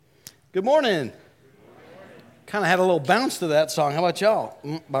Good morning. Kind of had a little bounce to that song. How about y'all?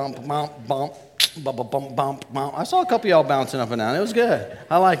 Bump, bump, bump, bump, bump, bump, bump. I saw a couple of y'all bouncing up and down. It was good.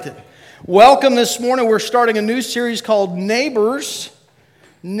 I liked it. Welcome this morning. We're starting a new series called Neighbors.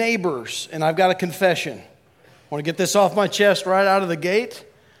 Neighbors. And I've got a confession. I want to get this off my chest right out of the gate.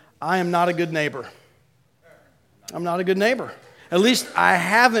 I am not a good neighbor. I'm not a good neighbor. At least I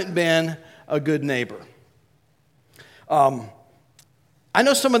haven't been a good neighbor. I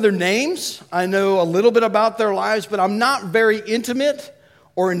know some of their names. I know a little bit about their lives, but I'm not very intimate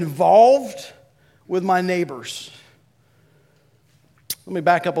or involved with my neighbors. Let me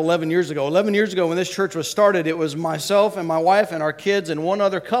back up 11 years ago. 11 years ago when this church was started, it was myself and my wife and our kids and one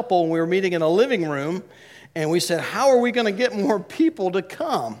other couple, and we were meeting in a living room, and we said, how are we going to get more people to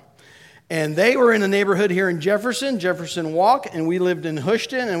come? And they were in a neighborhood here in Jefferson Walk, and we lived in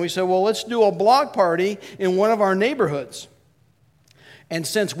Houston, and we said, well, let's do a block party in one of our neighborhoods. And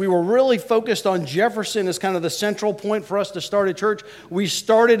since we were really focused on Jefferson as kind of the central point for us to start a church, we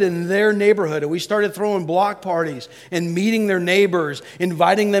started in their neighborhood. And we started throwing block parties and meeting their neighbors,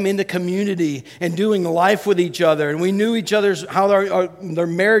 inviting them into community and doing life with each other. And we knew each other's, how their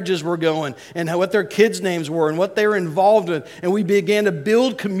marriages were going and what their kids' names were and what they were involved with. And we began to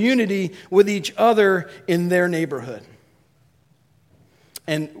build community with each other in their neighborhood.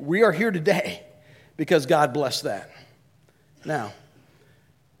 And we are here today because God blessed that. Now,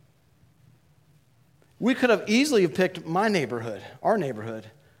 we could have easily picked my neighborhood, our neighborhood,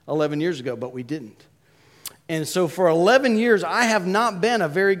 11 years ago, but we didn't. And so for 11 years, I have not been a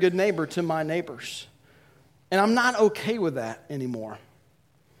very good neighbor to my neighbors. And I'm not okay with that anymore.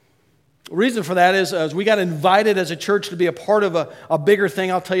 The reason for that is we got invited as a church to be a part of a bigger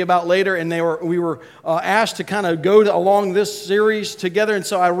thing I'll tell you about later, and we were asked to kind of go along this series together. And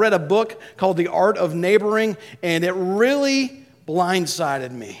so I read a book called The Art of Neighboring, and it really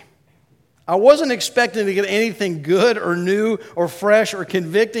blindsided me. I wasn't expecting to get anything good or new or fresh or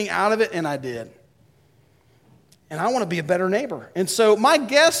convicting out of it, and I did. And I want to be a better neighbor. And so my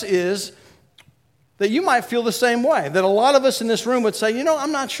guess is that you might feel the same way, that a lot of us in this room would say,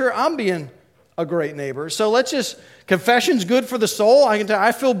 I'm not sure I'm being a great neighbor. So confession's good for the soul. I can tell you,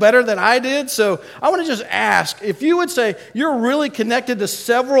 I feel better than I did. So I want to just ask, if you would say you're really connected to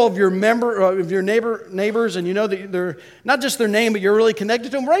several of your neighbors, and you know that they're not just their name, but you're really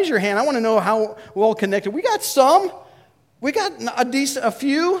connected to them, raise your hand. I want to know how well connected. We got some. We got a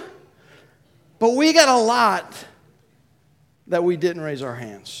few. But we got a lot that we didn't raise our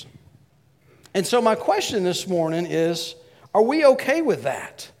hands. And so my question this morning is, are we okay with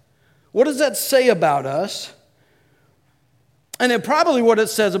that? What does that say about us? And then probably what it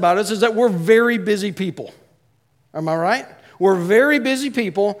says about us is that we're very busy people. Am I right? We're very busy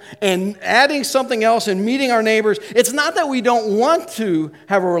people, and adding something else and meeting our neighbors, it's not that we don't want to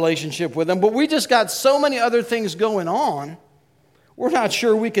have a relationship with them, but we just got so many other things going on, we're not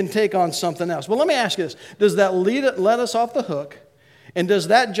sure we can take on something else. Well, let me ask you this. Does that let us off the hook? And does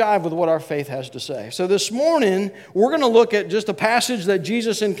that jive with what our faith has to say? So this morning, we're going to look at just a passage that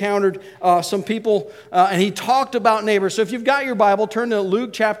Jesus encountered some people, and he talked about neighbors. So if you've got your Bible, turn to Luke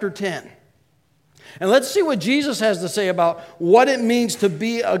chapter 10. And let's see what Jesus has to say about what it means to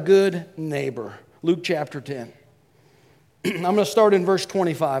be a good neighbor. Luke chapter 10. I'm going to start in verse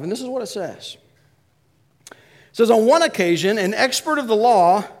 25, and this is what it says. It says, on one occasion, an expert of the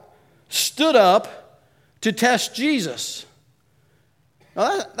law stood up to test Jesus.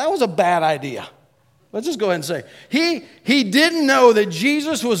 Now, that was a bad idea. Let's just go ahead and say. He didn't know that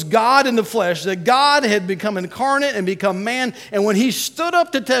Jesus was God in the flesh, that God had become incarnate and become man. And when he stood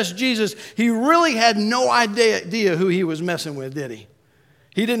up to test Jesus, he really had no idea who he was messing with, did he?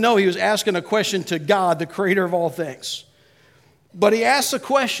 He didn't know he was asking a question to God, the creator of all things. But he asks a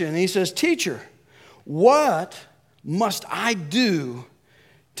question, and he says, Teacher, what must I do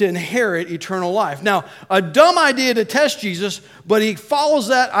to inherit eternal life? Now, a dumb idea to test Jesus, but he follows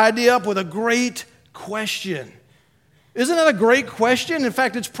that idea up with a great question. Isn't that a great question? In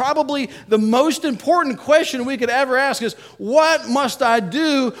fact, it's probably the most important question we could ever ask is, what must I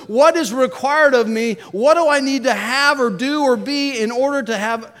do? What is required of me? What do I need to have or do or be in order to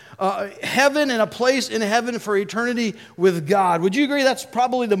have heaven and a place in heaven for eternity with God? Would you agree that's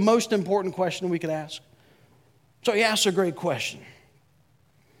probably the most important question we could ask? So he asks a great question.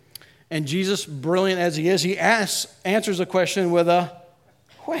 And Jesus, brilliant as he is, he answers the question with a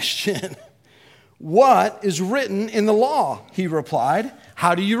question. What is written in the law? He replied.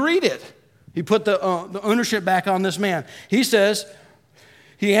 How do you read it? He put the ownership back on this man. He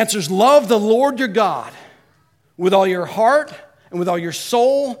answers, love the Lord your God with all your heart and with all your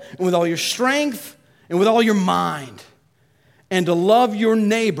soul and with all your strength and with all your mind, and to love your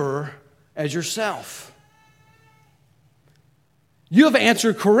neighbor as yourself. You have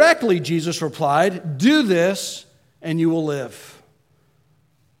answered correctly, Jesus replied. Do this and you will live.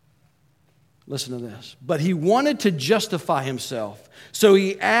 Listen to this. But he wanted to justify himself. So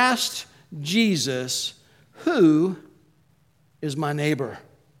he asked Jesus, who is my neighbor?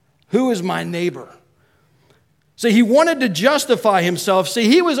 Who is my neighbor? See, he wanted to justify himself. See,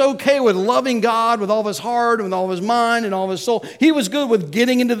 he was okay with loving God with all of his heart, and with all of his mind, and all of his soul. He was good with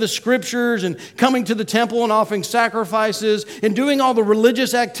getting into the scriptures and coming to the temple and offering sacrifices and doing all the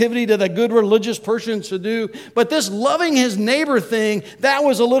religious activity that a good religious person should do. But this loving his neighbor thing, that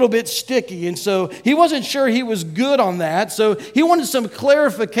was a little bit sticky. And so he wasn't sure he was good on that. So he wanted some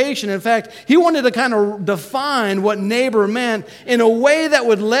clarification. In fact, he wanted to kind of define what neighbor meant in a way that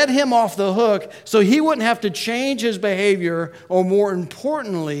would let him off the hook so he wouldn't have to change his behavior, or more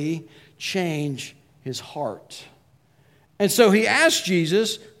importantly, change his heart. And so he asked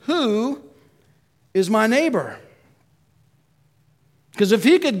Jesus, who is my neighbor? Because if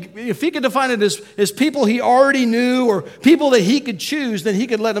he could define it as people he already knew or people that he could choose, then he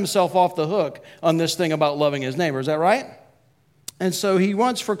could let himself off the hook on this thing about loving his neighbor. Is that right? And so he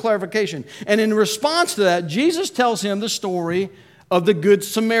wants for clarification. And in response to that, Jesus tells him the story of the Good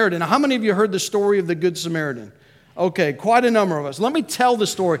Samaritan. Now, how many of you heard the story of the Good Samaritan? Okay, quite a number of us. Let me tell the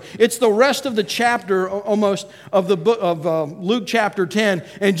story. It's the rest of the chapter, almost, of the book of Luke chapter 10.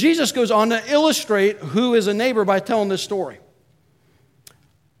 And Jesus goes on to illustrate who is a neighbor by telling this story.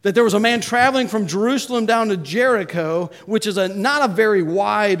 That there was a man traveling from Jerusalem down to Jericho, which is not a very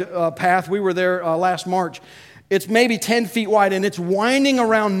wide path. We were there last March. It's maybe 10 feet wide, and it's winding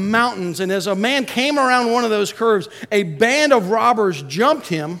around mountains. And as a man came around one of those curves, a band of robbers jumped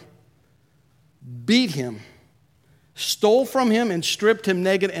him, beat him, stole from him, and stripped him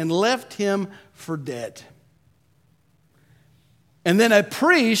naked, and left him for dead. And then a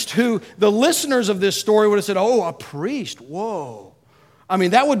priest who the listeners of this story would have said, oh, a priest, whoa. I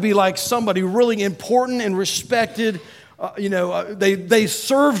mean, that would be like somebody really important and respected. They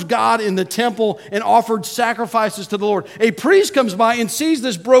served God in the temple and offered sacrifices to the Lord. A priest comes by and sees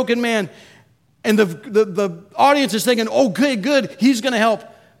this broken man, and the audience is thinking, oh, good, he's going to help.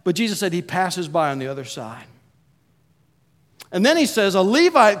 But Jesus said he passes by on the other side. And then he says a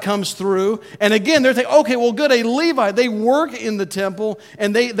Levite comes through, and again, they're thinking, okay, well, good, a Levite. They work in the temple,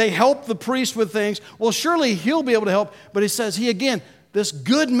 and they help the priest with things. Well, surely he'll be able to help. But he says, this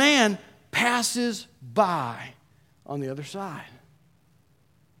good man passes by on the other side.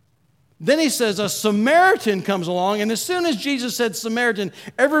 Then he says a Samaritan comes along, and as soon as Jesus said Samaritan,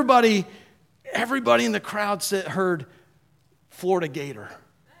 everybody in the crowd heard Florida Gator.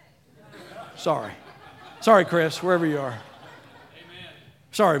 Sorry, Chris, wherever you are.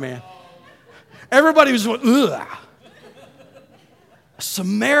 Sorry, man. Everybody was going, ugh. A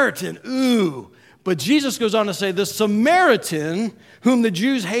Samaritan, ooh. But Jesus goes on to say, the Samaritan, whom the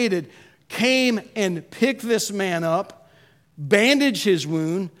Jews hated, came and picked this man up, bandaged his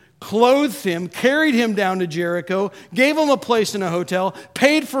wound, clothed him, carried him down to Jericho, gave him a place in a hotel,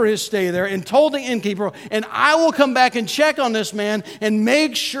 paid for his stay there, and told the innkeeper, and I will come back and check on this man and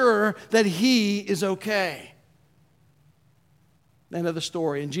make sure that he is okay. End of the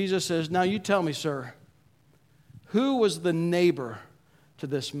story. And Jesus says, now you tell me, sir, who was the neighbor to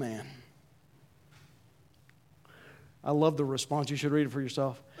this man? I love the response. You should read it for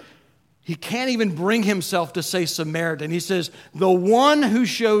yourself. He can't even bring himself to say Samaritan. He says, the one who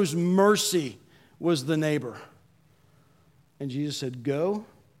shows mercy was the neighbor. And Jesus said, go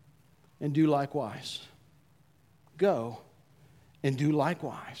and do likewise. Go and do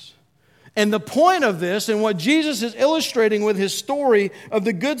likewise. And the point of this, and what Jesus is illustrating with his story of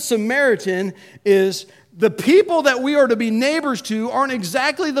the Good Samaritan, is the people that we are to be neighbors to aren't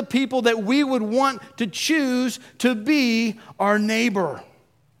exactly the people that we would want to choose to be our neighbor.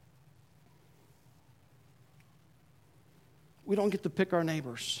 We don't get to pick our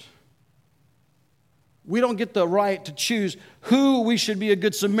neighbors. We don't get the right to choose who we should be a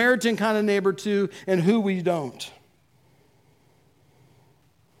Good Samaritan kind of neighbor to and who we don't.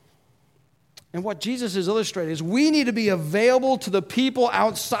 And what Jesus is illustrating is we need to be available to the people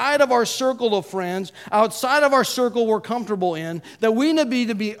outside of our circle of friends, outside of our circle we're comfortable in, that we need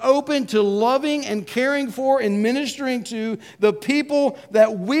to be open to loving and caring for and ministering to the people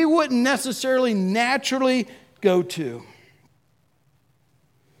that we wouldn't necessarily naturally go to.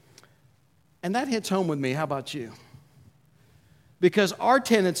 And that hits home with me. How about you? Because our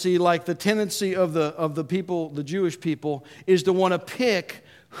tendency, like the tendency of the people, the Jewish people, is to want to pick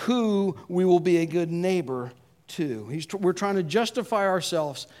who we will be a good neighbor to. We're trying to justify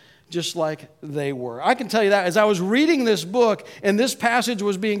ourselves just like they were. I can tell you that as I was reading this book and this passage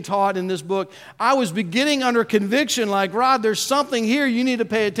was being taught in this book, I was beginning under conviction like, Rod, there's something here you need to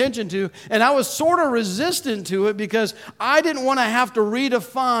pay attention to. And I was sort of resistant to it because I didn't want to have to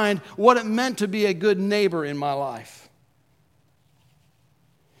redefine what it meant to be a good neighbor in my life.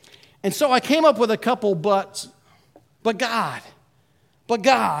 And so I came up with a couple buts. But God,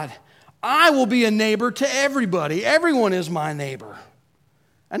 I will be a neighbor to everybody. Everyone is my neighbor.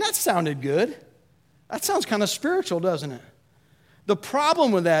 And that sounded good. That sounds kind of spiritual, doesn't it? The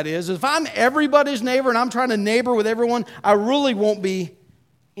problem with that is if I'm everybody's neighbor and I'm trying to neighbor with everyone, I really won't be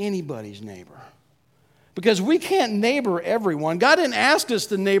anybody's neighbor. Because we can't neighbor everyone. God didn't ask us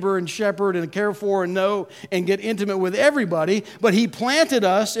to neighbor and shepherd and care for and know and get intimate with everybody, but He planted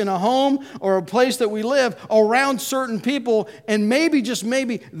us in a home or a place that we live around certain people, and maybe, just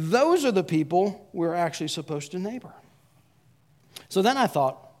maybe, those are the people we're actually supposed to neighbor. So then I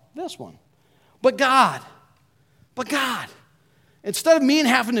thought, this one. But God, instead of me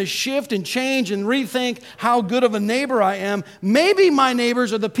having to shift and change and rethink how good of a neighbor I am, maybe my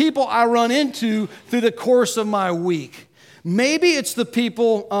neighbors are the people I run into through the course of my week. Maybe it's the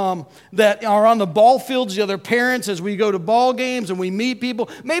people that are on the ball fields, the other parents as we go to ball games and we meet people.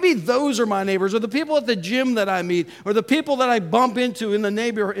 Maybe those are my neighbors, or the people at the gym that I meet, or the people that I bump into in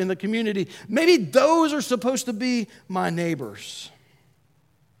the community. Maybe those are supposed to be my neighbors.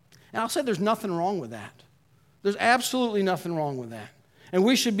 And I'll say there's nothing wrong with that. There's absolutely nothing wrong with that. And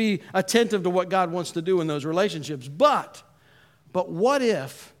we should be attentive to what God wants to do in those relationships. But what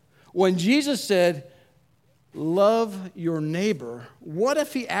if, when Jesus said, love your neighbor, what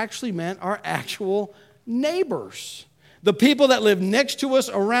if He actually meant our actual neighbors? The people that live next to us,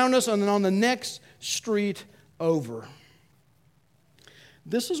 around us, and on the next street over.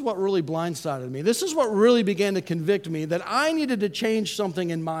 This is what really blindsided me. This is what really began to convict me that I needed to change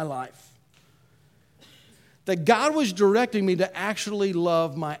something in my life. That God was directing me to actually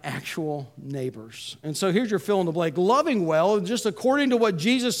love my actual neighbors. And so here's your fill in the blank. Loving well, just according to what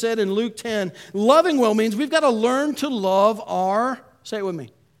Jesus said in Luke 10, loving well means we've got to learn to love our, say it with me,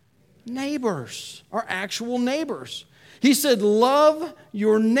 neighbors, our actual neighbors. He said, love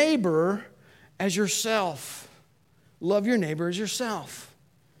your neighbor as yourself. Love your neighbor as yourself.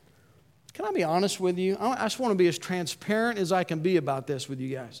 Can I be honest with you? I just want to be as transparent as I can be about this with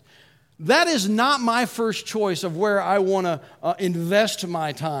you guys. That is not my first choice of where I want to invest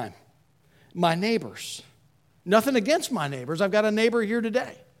my time. My neighbors. Nothing against my neighbors. I've got a neighbor here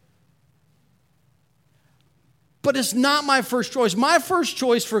today. But it's not my first choice. My first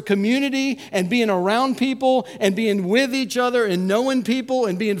choice for community and being around people and being with each other and knowing people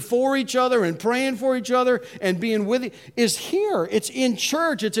and being for each other and praying for each other and being with is here. It's in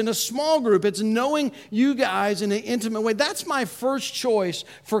church. It's in a small group. It's knowing you guys in an intimate way. That's my first choice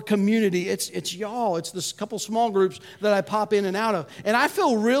for community. It's y'all. It's this couple small groups that I pop in and out of. And I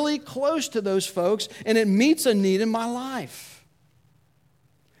feel really close to those folks, and it meets a need in my life.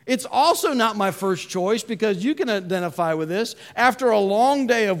 It's also not my first choice because you can identify with this. After a long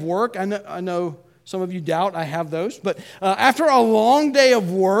day of work, I know some of you doubt I have those, but after a long day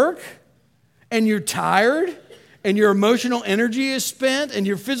of work and you're tired and your emotional energy is spent and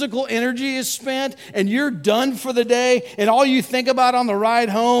your physical energy is spent and you're done for the day and all you think about on the ride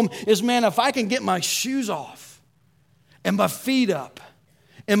home is, man, if I can get my shoes off and my feet up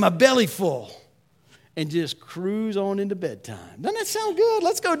and my belly full, and just cruise on into bedtime. Doesn't that sound good?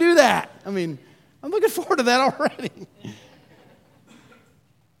 Let's go do that. I mean, I'm looking forward to that already.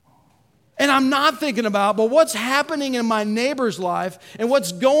 And I'm not thinking about, but what's happening in my neighbor's life and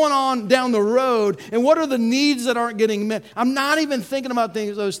what's going on down the road and what are the needs that aren't getting met. I'm not even thinking about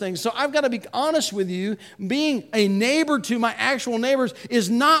those things. So I've got to be honest with you. Being a neighbor to my actual neighbors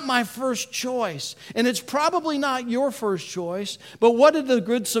is not my first choice. And it's probably not your first choice. But what did the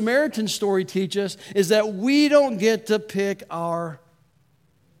Good Samaritan story teach us is that we don't get to pick our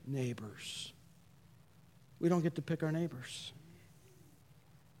neighbors. We don't get to pick our neighbors.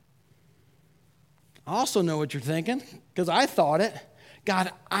 I also know what you're thinking, because I thought it.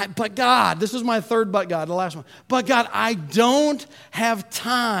 But God, this is my third but God, the last one. But God, I don't have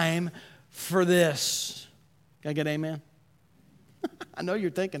time for this. Can I get amen? I know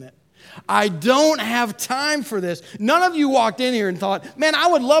you're thinking it. I don't have time for this. None of you walked in here and thought, man, I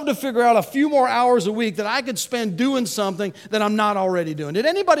would love to figure out a few more hours a week that I could spend doing something that I'm not already doing. Did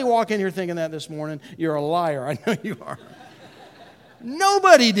anybody walk in here thinking that this morning? You're a liar. I know you are.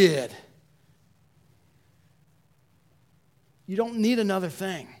 Nobody did. You don't need another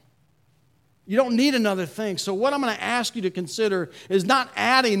thing. You don't need another thing. So what I'm going to ask you to consider is not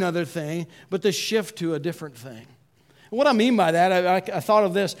adding another thing, but to shift to a different thing. What I mean by that, I thought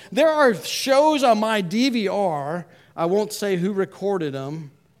of this. There are shows on my DVR, I won't say who recorded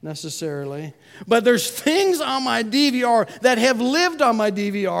them necessarily, but there's things on my DVR that have lived on my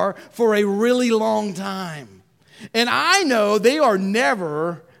DVR for a really long time. And I know they are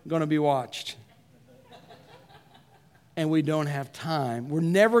never going to be watched. And we don't have time. We're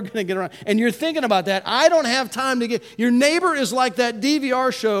never going to get around. And you're thinking about that. I don't have time to get. Your neighbor is like that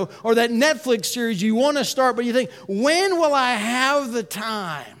DVR show or that Netflix series you want to start, but you think, when will I have the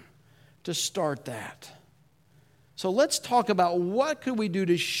time to start that? So let's talk about what could we do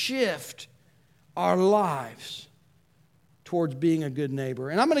to shift our lives towards being a good neighbor.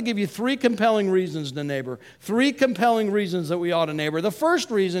 And I'm going to give you 3 compelling reasons to neighbor. 3 compelling reasons that we ought to neighbor. The first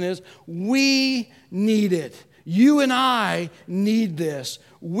reason is we need it. You and I need this.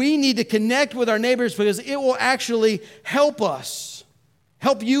 We need to connect with our neighbors because it will actually help us,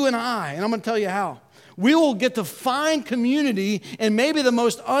 help you and I. And I'm going to tell you how. We will get to find community in maybe the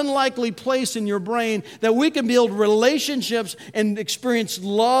most unlikely place in your brain that we can build relationships and experience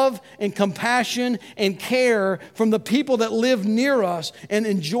love and compassion and care from the people that live near us and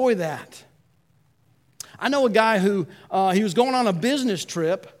enjoy that. I know a guy who he was going on a business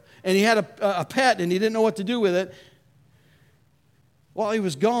trip. And he had a pet, and he didn't know what to do with it while he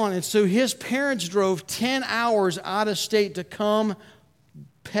was gone. And so his parents drove 10 hours out of state to come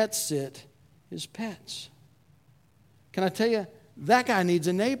pet sit his pets. Can I tell you, that guy needs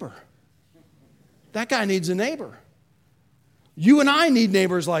a neighbor. That guy needs a neighbor. You and I need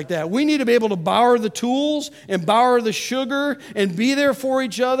neighbors like that. We need to be able to borrow the tools and borrow the sugar and be there for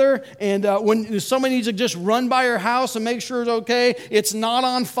each other. And when somebody needs to just run by your house and make sure it's okay, it's not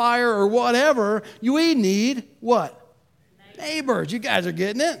on fire or whatever, we need what? Neighbors. You guys are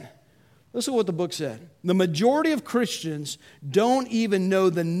getting it. Listen to what the book said. The majority of Christians don't even know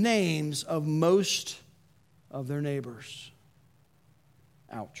the names of most of their neighbors.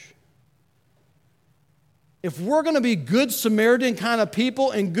 Ouch. If we're going to be good Samaritan kind of people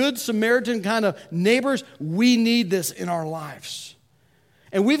and good Samaritan kind of neighbors, we need this in our lives.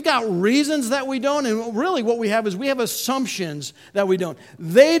 And we've got reasons that we don't, and really what we have is we have assumptions that we don't.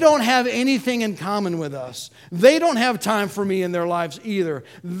 They don't have anything in common with us. They don't have time for me in their lives either.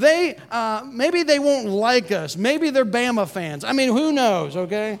 Maybe they won't like us. Maybe they're Bama fans. I mean, who knows,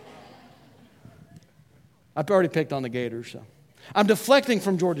 okay? I've already picked on the Gators, so. I'm deflecting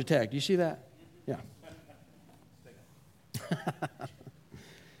from Georgia Tech. Do you see that? Yeah.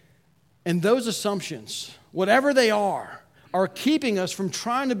 And those assumptions, whatever they are keeping us from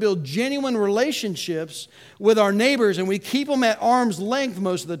trying to build genuine relationships with our neighbors, and we keep them at arm's length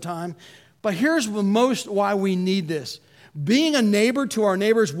most of the time. But here's why we need this. Being a neighbor to our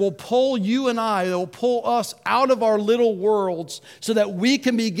neighbors will pull you and I, they'll pull us out of our little worlds so that we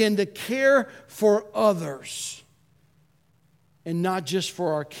can begin to care for others. And not just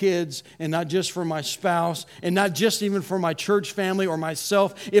for our kids, and not just for my spouse, and not just even for my church family or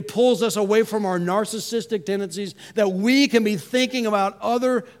myself. It pulls us away from our narcissistic tendencies that we can be thinking about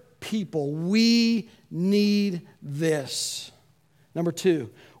other people. We need this. Number 2,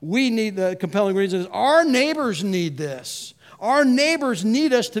 we need the compelling reason is our neighbors need this. Our neighbors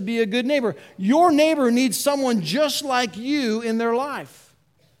need us to be a good neighbor. Your neighbor needs someone just like you in their life.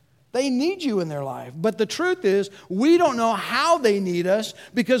 They need you in their life. But the truth is, we don't know how they need us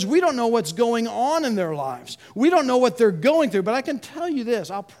because we don't know what's going on in their lives. We don't know what they're going through. But I can tell you this,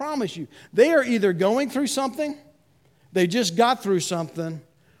 I'll promise you, they are either going through something, they just got through something,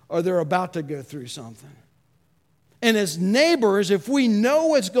 or they're about to go through something. And as neighbors, if we know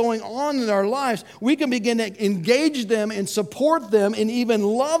what's going on in our lives, we can begin to engage them and support them and even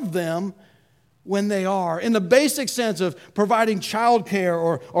love them when they are, in the basic sense of providing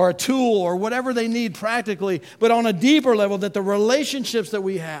childcare or a tool or whatever they need practically, but on a deeper level that the relationships that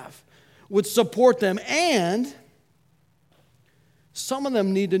we have would support them. And some of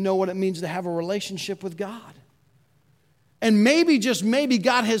them need to know what it means to have a relationship with God. And maybe, just maybe,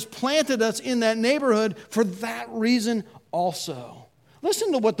 God has planted us in that neighborhood for that reason also.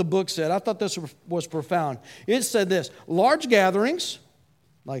 Listen to what the book said. I thought this was profound. It said this: large gatherings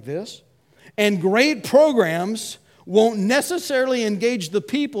like this and great programs won't necessarily engage the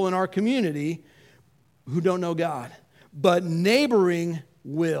people in our community who don't know God, but neighboring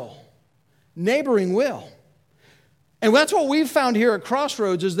will. Neighboring will. And that's what we've found here at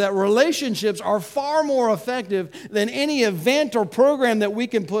Crossroads, is that relationships are far more effective than any event or program that we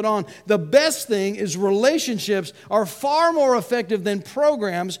can put on. The best thing is relationships are far more effective than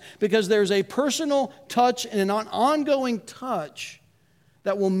programs because there's a personal touch and an ongoing touch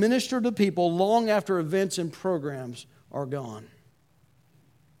that will minister to people long after events and programs are gone.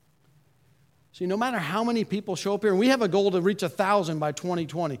 See, no matter how many people show up here, and we have a goal to reach 1,000 by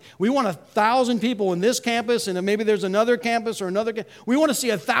 2020. We want 1,000 people in this campus, and then maybe there's another campus or another campus. We want to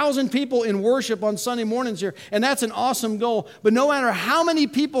see 1,000 people in worship on Sunday mornings here, and that's an awesome goal. But no matter how many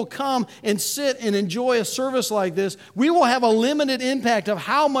people come and sit and enjoy a service like this, we will have a limited impact of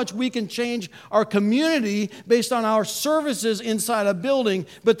how much we can change our community based on our services inside a building.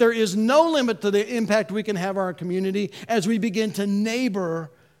 But there is no limit to the impact we can have on our community as we begin to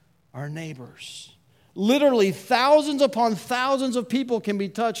neighbor our neighbors. Literally thousands upon thousands of people can be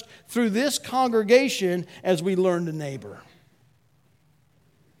touched through this congregation as we learn to neighbor.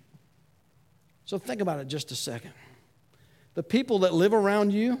 So think about it just a second. The people that live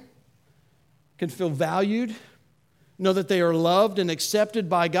around you can feel valued, know that they are loved and accepted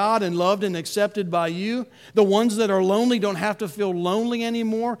by God and loved and accepted by you. The ones that are lonely don't have to feel lonely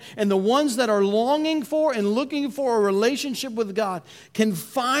anymore. And the ones that are longing for and looking for a relationship with God can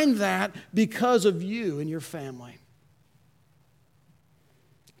find that because of you and your family.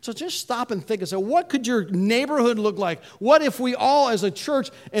 So just stop and think and say, what could your neighborhood look like? What if we all as a church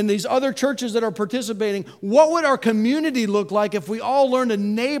and these other churches that are participating, what would our community look like if we all learned to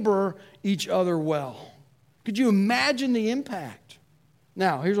neighbor each other well? Could you imagine the impact?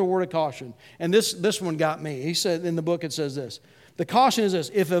 Now, here's a word of caution. And this one got me. He said in the book, it says this. The caution is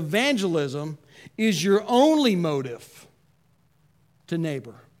this. If evangelism is your only motive to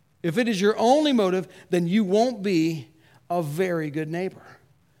neighbor, if it is your only motive, then you won't be a very good neighbor.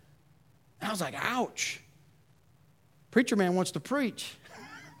 And I was like, ouch. Preacher man wants to preach.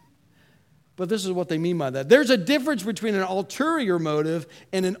 But this is what they mean by that. There's a difference between an ulterior motive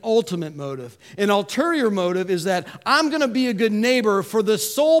and an ultimate motive. An ulterior motive is that I'm going to be a good neighbor for the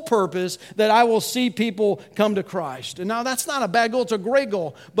sole purpose that I will see people come to Christ. And now that's not a bad goal, it's a great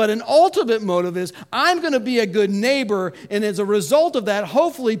goal. But an ultimate motive is I'm going to be a good neighbor, and as a result of that,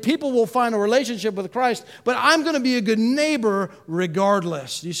 hopefully people will find a relationship with Christ, but I'm going to be a good neighbor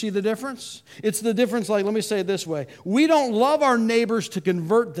regardless. Do you see the difference? It's the difference, like, let me say it this way. We don't love our neighbors to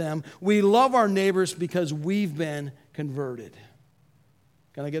convert them. We love our neighbors because we've been converted.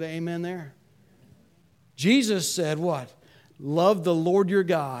 Can I get an amen there? Jesus said what? Love the Lord your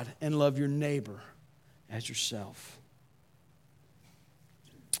God and love your neighbor as yourself.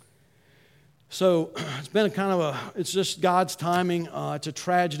 So it's been it's just God's timing. It's a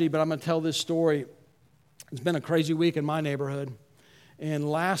tragedy, but I'm going to tell this story. It's been a crazy week in my neighborhood. And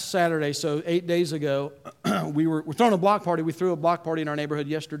last Saturday, so 8 days ago, we're throwing a block party. We threw a block party in our neighborhood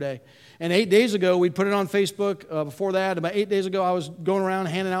yesterday. And 8 days ago, we put it on Facebook. Before that, about 8 days ago, I was going around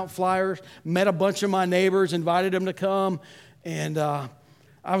handing out flyers, met a bunch of my neighbors, invited them to come. And I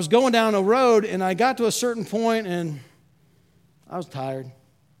was going down a road, and I got to a certain point, and I was tired.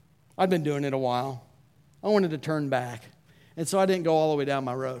 I'd been doing it a while. I wanted to turn back. And so I didn't go all the way down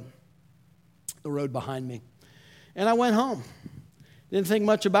my road, the road behind me. And I went home. Didn't think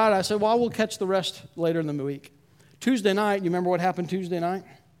much about it. I said, well, we'll catch the rest later in the week. Tuesday night, you remember what happened Tuesday night?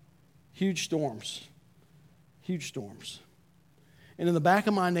 Huge storms. Huge storms. And in the back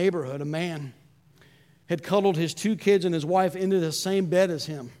of my neighborhood, a man had cuddled his 2 kids and his wife into the same bed as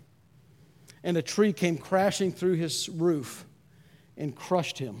him. And a tree came crashing through his roof and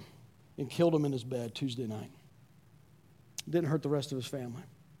crushed him and killed him in his bed Tuesday night. Didn't hurt the rest of his family.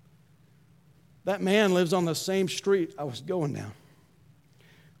 That man lives on the same street I was going down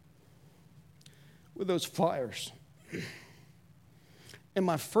with those fires. And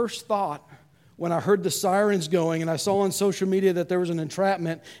my first thought when I heard the sirens going and I saw on social media that there was an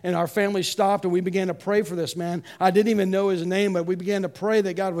entrapment and our family stopped and we began to pray for this man. I didn't even know his name, but we began to pray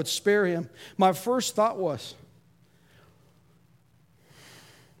that God would spare him. My first thought was,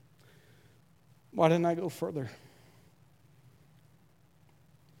 why didn't I go further?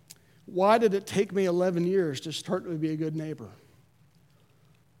 Why did it take me 11 years to start to be a good neighbor?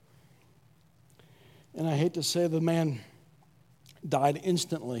 And I hate to say the man died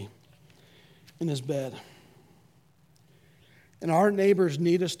instantly in his bed. And our neighbors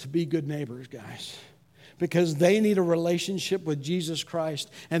need us to be good neighbors, guys, because they need a relationship with Jesus Christ.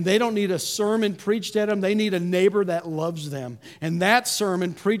 And they don't need a sermon preached at them. They need a neighbor that loves them. And that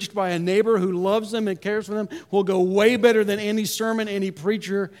sermon preached by a neighbor who loves them and cares for them will go way better than any sermon any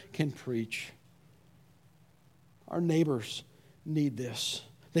preacher can preach. Our neighbors need this.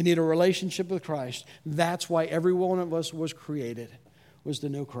 They need a relationship with Christ. That's why every one of us was created, was to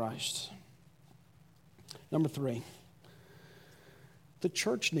know Christ. Number 3, the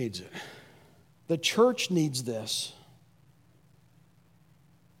church needs it. The church needs this.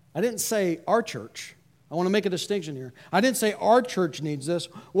 I didn't say our church. I want to make a distinction here. I didn't say our church needs this.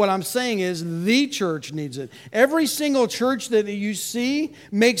 What I'm saying is the church needs it. Every single church that you see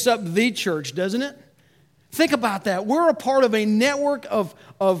makes up the church, doesn't it? Think about that. We're a part of a network of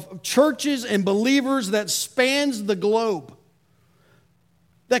churches and believers that spans the globe,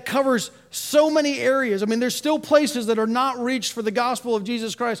 that covers so many areas. I mean, there's still places that are not reached for the gospel of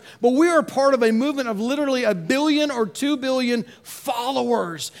Jesus Christ, but we are part of a movement of literally 1 billion or 2 billion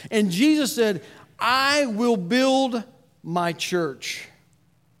followers. And Jesus said, I will build my church.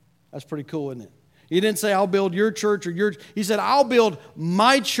 That's pretty cool, isn't it? He didn't say, I'll build your church or your... He said, I'll build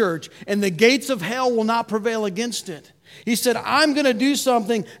my church, and the gates of hell will not prevail against it. He said, I'm going to do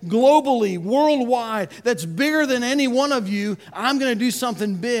something globally, worldwide, that's bigger than any one of you. I'm going to do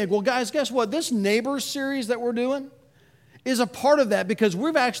something big. Well, guys, guess what? This Neighbors series that we're doing is a part of that, because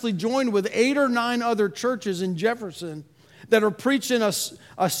we've actually joined with 8 or 9 other churches in Jefferson that are preaching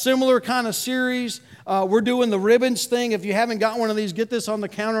a similar kind of series. We're doing the ribbons thing. If you haven't got one of these, get this on the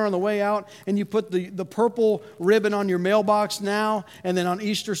counter on the way out, and you put the purple ribbon on your mailbox now, and then on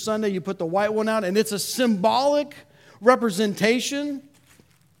Easter Sunday you put the white one out, and it's a symbolic representation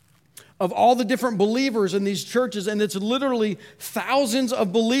of all the different believers in these churches, and it's literally thousands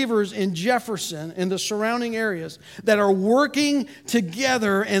of believers in Jefferson and the surrounding areas that are working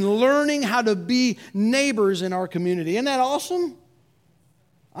together and learning how to be neighbors in our community. Isn't that awesome?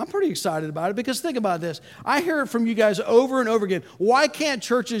 I'm pretty excited about it, because think about this. I hear it from you guys over and over again. Why can't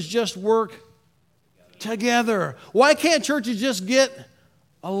churches just work together? Why can't churches just get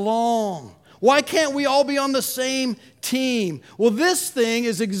along? Why can't we all be on the same team? Well, this thing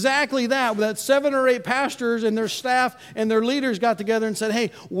is exactly that. That 7 or 8 pastors and their staff and their leaders got together and said,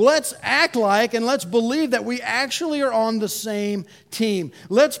 hey, let's act like and let's believe that we actually are on the same team.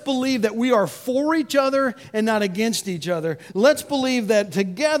 Let's believe that we are for each other and not against each other. Let's believe that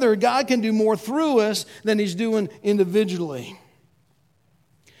together God can do more through us than He's doing individually.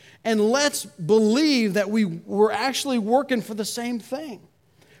 And let's believe that we're actually working for the same thing.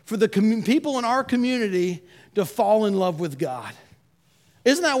 For the people in our community to fall in love with God.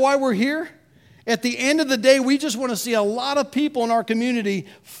 Isn't that why we're here? At the end of the day, we just want to see a lot of people in our community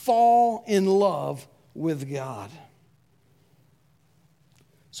fall in love with God.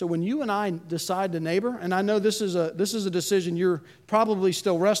 So when you and I decide to neighbor, and I know this is a decision you're probably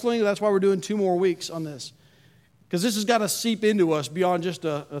still wrestling. That's why we're doing 2 more weeks on this, because this has got to seep into us beyond just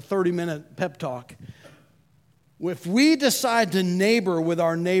a 30-minute pep talk. If we decide to neighbor with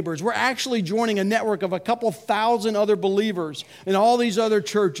our neighbors, we're actually joining a network of a couple thousand other believers in all these other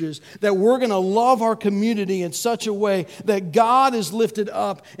churches, that we're going to love our community in such a way that God is lifted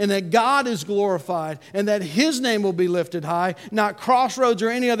up and that God is glorified and that His name will be lifted high. Not Crossroads or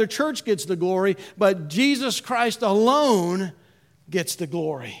any other church gets the glory, but Jesus Christ alone gets the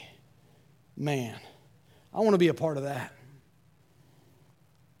glory. Man, I want to be a part of that.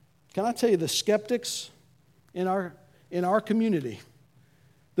 Can I tell you, the skeptics in our community,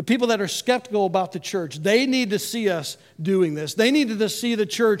 the people that are skeptical about the church, they need to see us doing this. They need to see the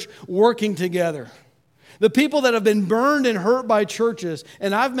church working together. The people that have been burned and hurt by churches,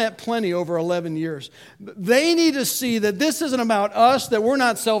 and I've met plenty over 11 years, they need to see that this isn't about us, that we're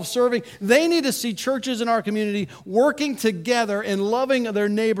not self-serving. They need to see churches in our community working together and loving their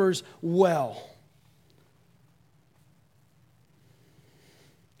neighbors well.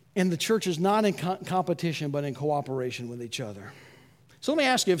 And the church is not in competition, but in cooperation with each other. So let me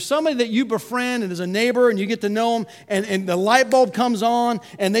ask you, if somebody that you befriend and is a neighbor and you get to know them, and the light bulb comes on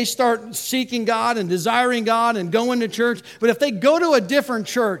and they start seeking God and desiring God and going to church, but if they go to a different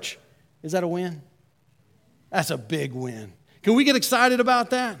church, is that a win? That's a big win. Can we get excited about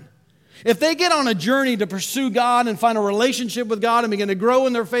that? If they get on a journey to pursue God and find a relationship with God and begin to grow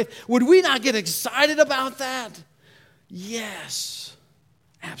in their faith, would we not get excited about that? Yes.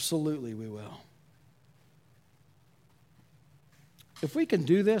 Absolutely, we will. If we can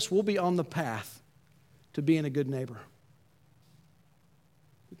do this, we'll be on the path to being a good neighbor.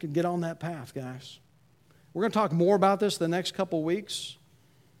 We can get on that path, guys. We're going to talk more about this the next couple weeks.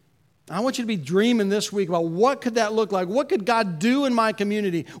 I want you to be dreaming this week about what could that look like? What could God do in my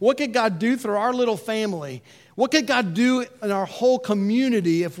community? What could God do through our little family? What could God do in our whole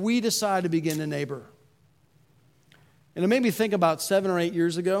community if we decide to begin to neighbor? And it made me think about 7 or 8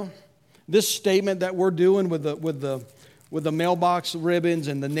 years ago, this statement that we're doing with the mailbox ribbons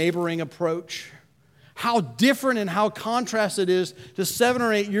and the neighboring approach, how different and how contrast it is to 7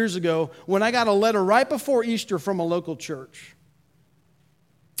 or 8 years ago when I got a letter right before Easter from a local church.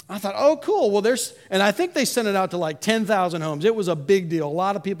 I thought, oh, cool. Well, and I think they sent it out to like 10,000 homes. It was a big deal. A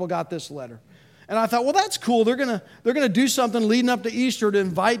lot of people got this letter. And I thought, well, that's cool. They're gonna do something leading up to Easter to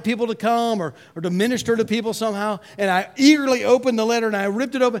invite people to come or to minister to people somehow. And I eagerly opened the letter and I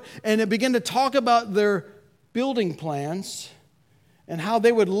ripped it open and it began to talk about their building plans and how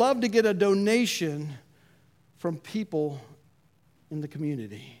they would love to get a donation from people in the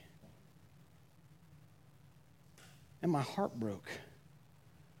community. And my heart broke.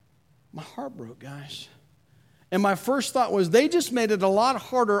 My heart broke, guys. And my first thought was they just made it a lot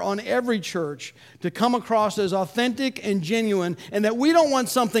harder on every church to come across as authentic and genuine, and that we don't want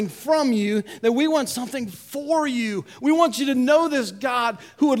something from you, that we want something for you. We want you to know this God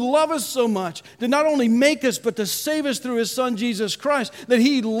who would love us so much to not only make us, but to save us through His Son, Jesus Christ, that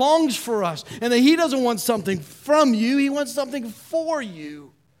He longs for us, and that He doesn't want something from you, He wants something for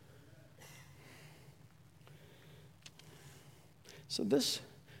you. So this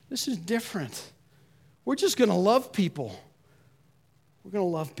is different. We're just going to love people. We're going to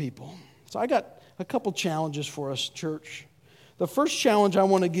love people. So I got a couple challenges for us, church. The first challenge I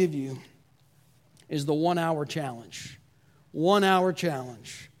want to give you is the 1 hour challenge. 1 hour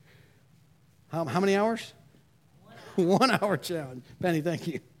challenge. How many hours? 1 hour challenge. Penny, thank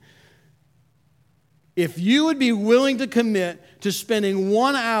you. If you would be willing to commit to spending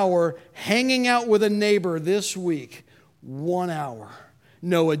 1 hour hanging out with a neighbor this week, 1 hour.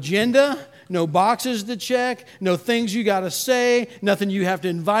 No agenda, no boxes to check, no things you got to say, nothing you have to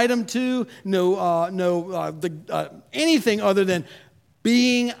invite them to, anything other than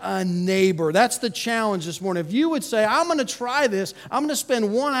being a neighbor. That's the challenge this morning. If you would say, I'm going to try this, I'm going to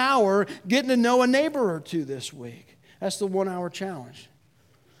spend 1 hour getting to know a neighbor or two this week. That's the 1 hour challenge.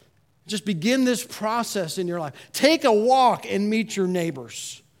 Just begin this process in your life. Take a walk and meet your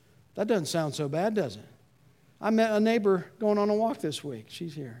neighbors. That doesn't sound so bad, does it? I met a neighbor going on a walk this week.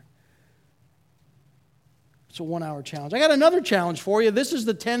 She's here. It's a 1 hour challenge. I got another challenge for you. This is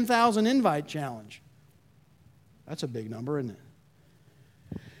the 10,000 invite challenge. That's a big number, isn't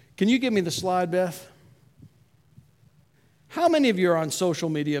it? Can you give me the slide, Beth? How many of you are on social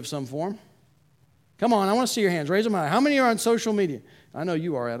media of some form? Come on, I want to see your hands. Raise them high. How many are on social media? I know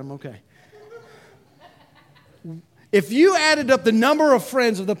you are, Adam. Okay. If you added up the number of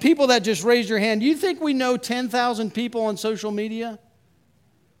friends of the people that just raised your hand, do you think we know 10,000 people on social media?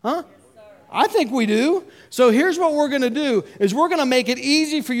 Huh? I think we do. So here's what we're going to do, is we're going to make it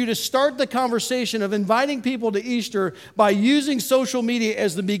easy for you to start the conversation of inviting people to Easter by using social media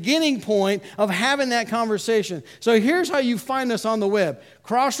as the beginning point of having that conversation. So here's how you find us on the web.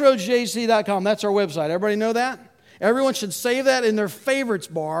 CrossroadsJC.com, that's our website. Everybody know that? Everyone should save that in their favorites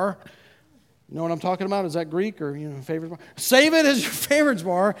bar. You know what I'm talking about? Is that Greek or, favorites bar? Save it as your favorites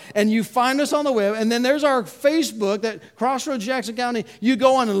bar, and you find us on the web. And then there's our Facebook, that Crossroads Jackson County. You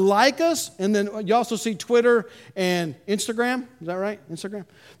go on and like us, and then you also see Twitter and Instagram. Is that right? Instagram?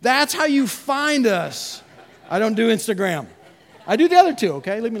 That's how you find us. I don't do Instagram. I do the other two,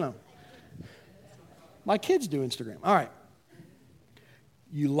 okay? Leave me alone. My kids do Instagram. All right.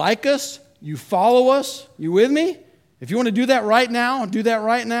 You like us. You follow us. You with me? If you want to do that right now, do that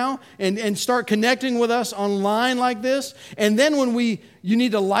right now and start connecting with us online like this. And then you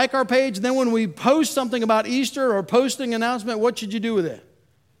need to like our page. Then when we post something about Easter or posting an announcement, what should you do with it?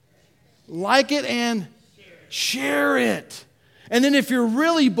 Like it and share it. And then if you're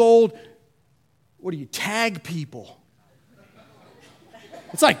really bold, what do you tag people?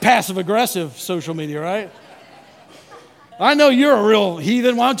 It's like passive-aggressive social media, right? I know you're a real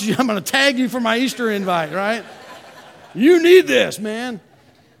heathen. Why don't you? I'm going to tag you for my Easter invite, right? You need this, man.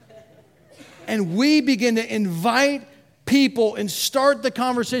 And we begin to invite people and start the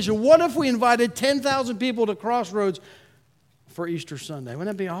conversation. What if we invited 10,000 people to Crossroads for Easter Sunday?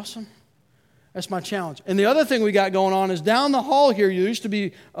 Wouldn't that be awesome? That's my challenge. And the other thing we got going on is down the hall here, there used to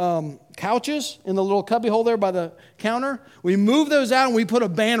be couches in the little cubby hole there by the counter. We moved those out and we put a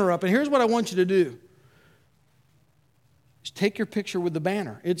banner up. And here's what I want you to do. Just take your picture with the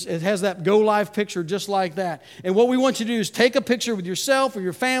banner. It has that go live picture just like that. And what we want you to do is take a picture with yourself or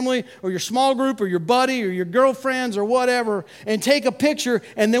your family or your small group or your buddy or your girlfriends or whatever, and take a picture,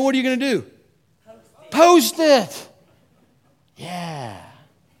 and then what are you going to do? Post it. Yeah.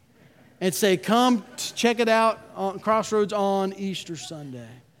 And say, come check it out on Crossroads on Easter Sunday.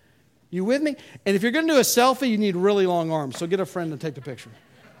 You with me? And if you're going to do a selfie, you need really long arms, so get a friend to take the picture.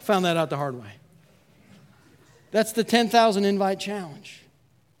 Found that out the hard way. That's the 10,000 invite challenge.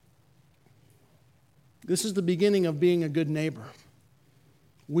 This is the beginning of being a good neighbor.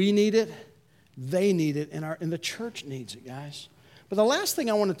 We need it, they need it, and the church needs it, guys. But the last thing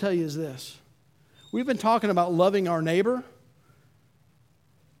I want to tell you is this. We've been talking about loving our neighbor.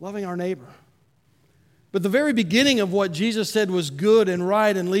 Loving our neighbor. But the very beginning of what Jesus said was good and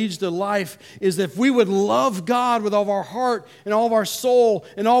right and leads to life is that if we would love God with all of our heart and all of our soul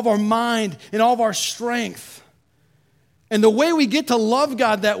and all of our mind and all of our strength. And the way we get to love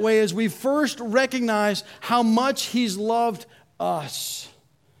God that way is we first recognize how much He's loved us.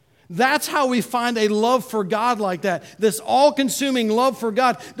 That's how we find a love for God like that. This all-consuming love for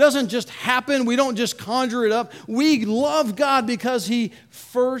God doesn't just happen. We don't just conjure it up. We love God because He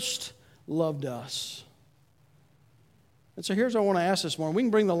first loved us. And so here's what I want to ask this morning. We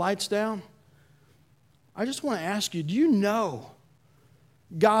can bring the lights down. I just want to ask you, do you know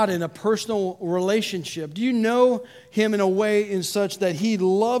God in a personal relationship? Do you know Him in a way in such that He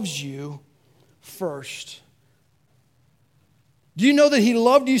loves you first? Do you know that He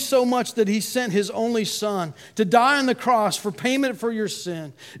loved you so much that He sent His only Son to die on the cross for payment for your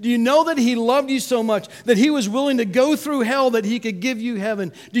sin? Do you know that He loved you so much that He was willing to go through hell that He could give you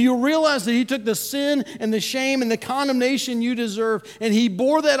heaven? Do you realize that He took the sin and the shame and the condemnation you deserve and He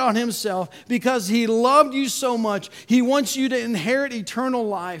bore that on Himself because He loved you so much? He wants you to inherit eternal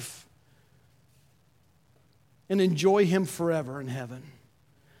life and enjoy Him forever in heaven.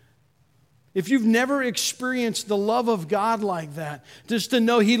 If you've never experienced the love of God like that, just to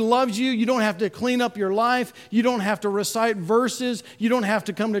know He loves you, you don't have to clean up your life, you don't have to recite verses, you don't have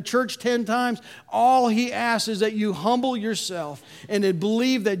to come to church 10 times. All He asks is that you humble yourself and to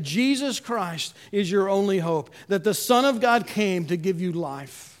believe that Jesus Christ is your only hope, that the Son of God came to give you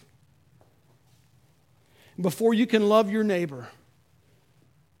life. Before you can love your neighbor,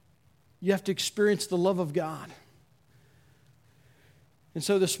 you have to experience the love of God. And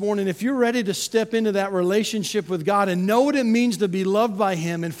so this morning, if you're ready to step into that relationship with God and know what it means to be loved by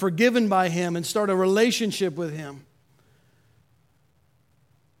Him and forgiven by Him and start a relationship with Him,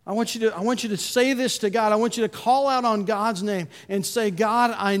 I want you to say this to God. I want you to call out on God's name and say,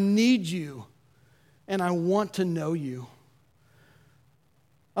 God, I need you and I want to know you.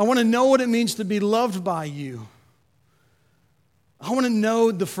 I want to know what it means to be loved by you. I want to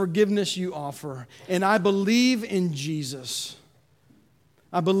know the forgiveness you offer. And I believe in Jesus.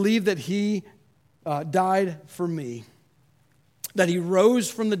 I believe that He died for me, that He rose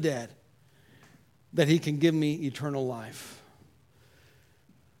from the dead, that He can give me eternal life.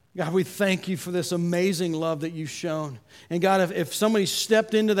 God, we thank You for this amazing love that You've shown. And God, if somebody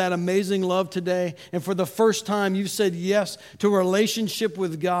stepped into that amazing love today, and for the first time you've said yes to a relationship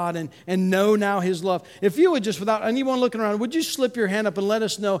with God and know now His love, if you would just, without anyone looking around, would you slip your hand up and let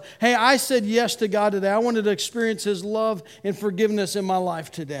us know, hey, I said yes to God today. I wanted to experience His love and forgiveness in my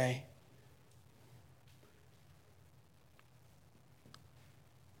life today.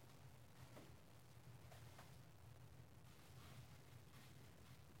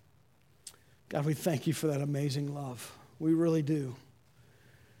 God, we thank You for that amazing love. We really do.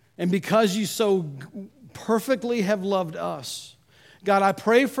 And because You so perfectly have loved us, God, I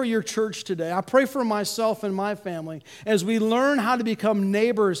pray for Your church today. I pray for myself and my family as we learn how to become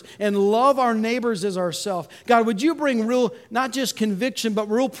neighbors and love our neighbors as ourselves. God, would You bring real, not just conviction, but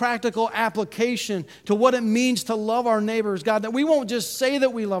real practical application to what it means to love our neighbors. God, that we won't just say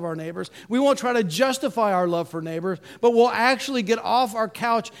that we love our neighbors. We won't try to justify our love for neighbors, but we'll actually get off our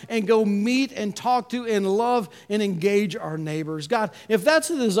couch and go meet and talk to and love and engage our neighbors. God, if that's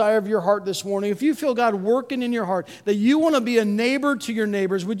the desire of your heart this morning, if you feel God working in your heart, that you want to be a neighbor to your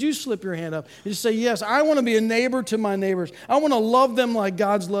neighbors, would you slip your hand up and just say, yes, I want to be a neighbor to my neighbors. I want to love them like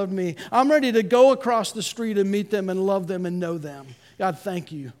God's loved me. I'm ready to go across the street and meet them and love them and know them. God, thank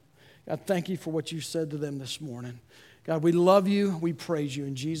You. God, thank You for what You said to them this morning. God, we love You. We praise You.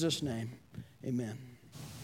 In Jesus' name, amen.